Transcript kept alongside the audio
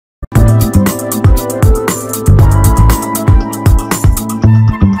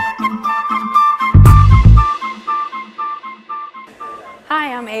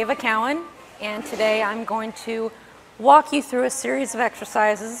Cowan, and today I'm going to walk you through a series of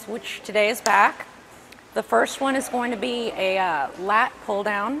exercises, which today is back. The first one is going to be a lat pull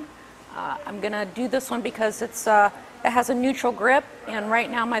down. I'm going to do this one because it has a neutral grip, and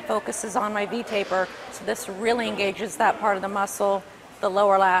right now my focus is on my V-taper, so this really engages that part of the muscle, the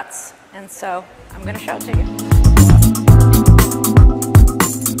lower lats, and so I'm going to show it to you.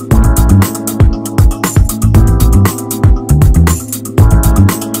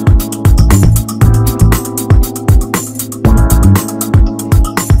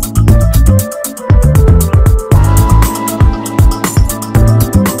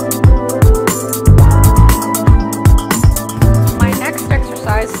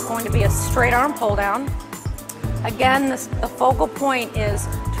 Straight arm pull down. Again, the focal point is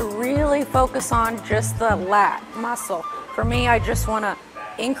to really focus on just the lat muscle. For me, I just want to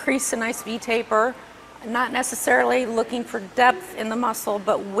increase a nice V-taper, not necessarily looking for depth in the muscle,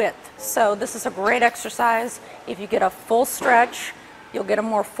 but width. So this is a great exercise. If you get a full stretch, you'll get a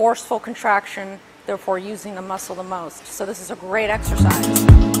more forceful contraction, therefore using the muscle the most. So this is a great exercise.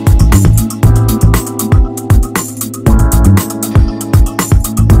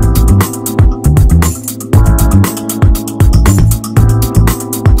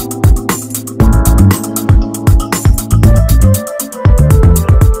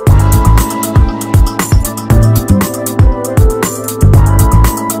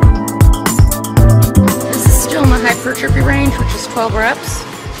 Hypertrophy range, which is 12 reps,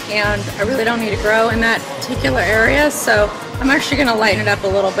 and I really don't need to grow in that particular area, so I'm actually going to lighten it up a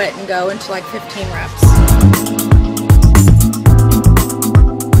little bit and go into like 15 reps.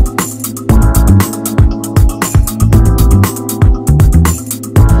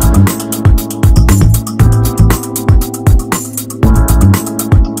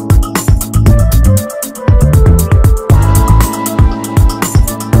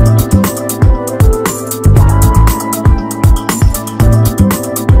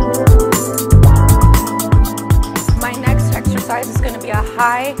 Is going to be a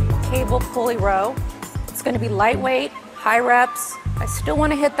high cable pulley row. It's going to be lightweight, high reps. I still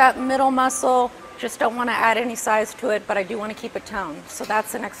want to hit that middle muscle, just don't want to add any size to it, but I do want to keep it toned. So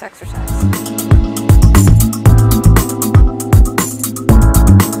that's the next exercise.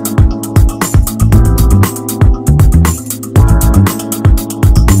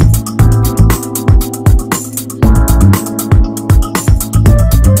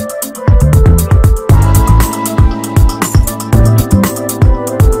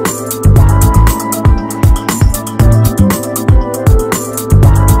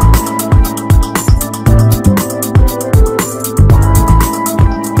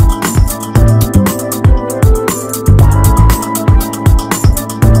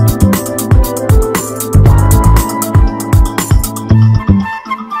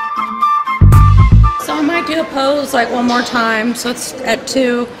 Pose like one more time, so it's at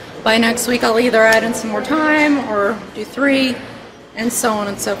 2. By next week I'll either add in some more time or do 3, and so on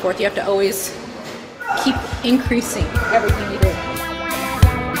and so forth. You have to always keep increasing everything you do.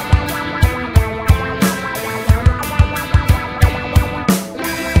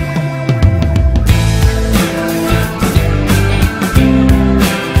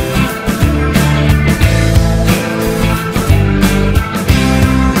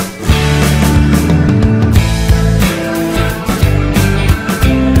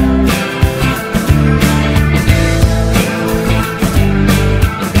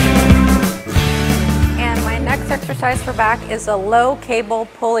 Exercise for back is a low cable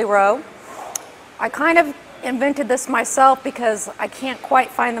pulley row. I kind of invented this myself because I can't quite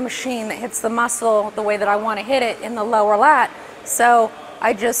find the machine that hits the muscle the way that I want to hit it in the lower lat. So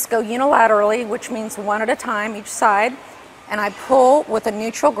I just go unilaterally, which means one at a time each side, and I pull with a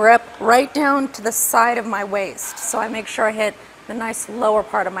neutral grip right down to the side of my waist. So I make sure I hit the nice lower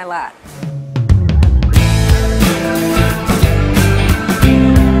part of my lat.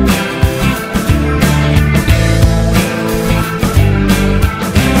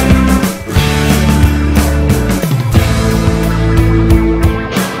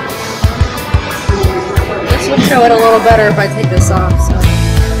 Show it a little better if I take this off. So.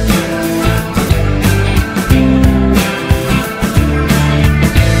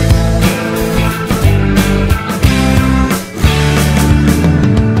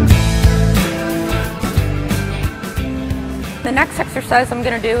 The next exercise I'm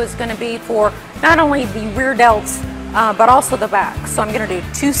going to do is going to be for not only the rear delts but also the back. So I'm going to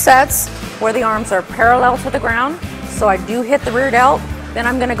do 2 sets where the arms are parallel to the ground. So I do hit the rear delt. Then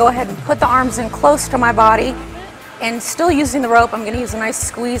I'm going to go ahead and put the arms in close to my body, and still using the rope, I'm going to use a nice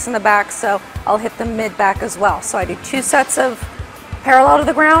squeeze in the back, so I'll hit the mid back as well. So I do 2 sets of parallel to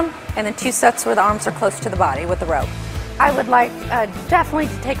the ground, and then 2 sets where the arms are close to the body with the rope. I would like definitely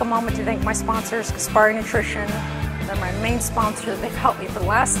to take a moment to thank my sponsors, Caspari Nutrition. They're my main sponsors. They've helped me for the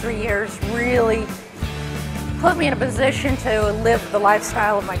last 3 years, really put me in a position to live the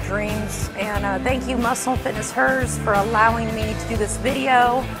lifestyle of my dreams. And thank you, Muscle Fitness Hers, for allowing me to do this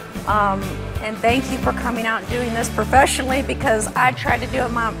video. And thank you for coming out and doing this professionally, because I tried to do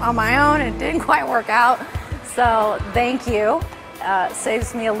it on my own and it didn't quite work out. So thank you.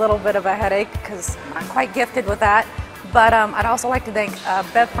 Saves me a little bit of a headache because I'm not quite gifted with that. But I'd also like to thank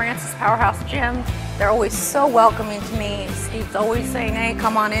Bev Francis, Powerhouse Gym. They're always so welcoming to me. Steve's always saying, hey,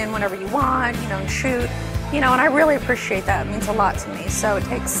 come on in whenever you want, you know, and shoot. You know, and I really appreciate that. It means a lot to me. So it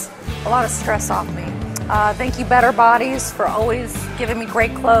takes a lot of stress off me. Thank you, Better Bodies, for always giving me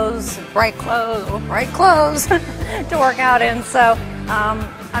great clothes, bright clothes to work out in. So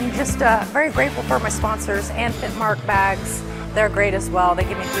I'm just very grateful for my sponsors, and Fitmark bags. They're great as well. They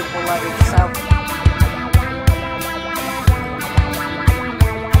give me beautiful luggage. So.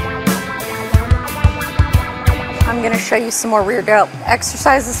 I'm going to show you some more rear delt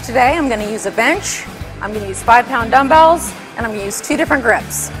exercises today. I'm going to use a bench, I'm going to use 5-pound dumbbells, and I'm going to use 2 different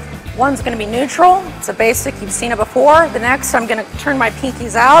grips. One's going to be neutral, it's a basic, you've seen it before. The next, I'm going to turn my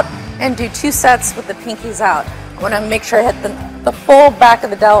pinkies out and do 2 sets with the pinkies out. I want to make sure I hit the full back of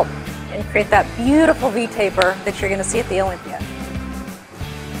the delt and create that beautiful V-taper that you're going to see at the Olympia.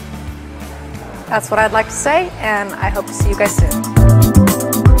 That's what I'd like to say, and I hope to see you guys soon.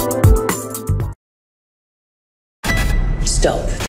 Stop.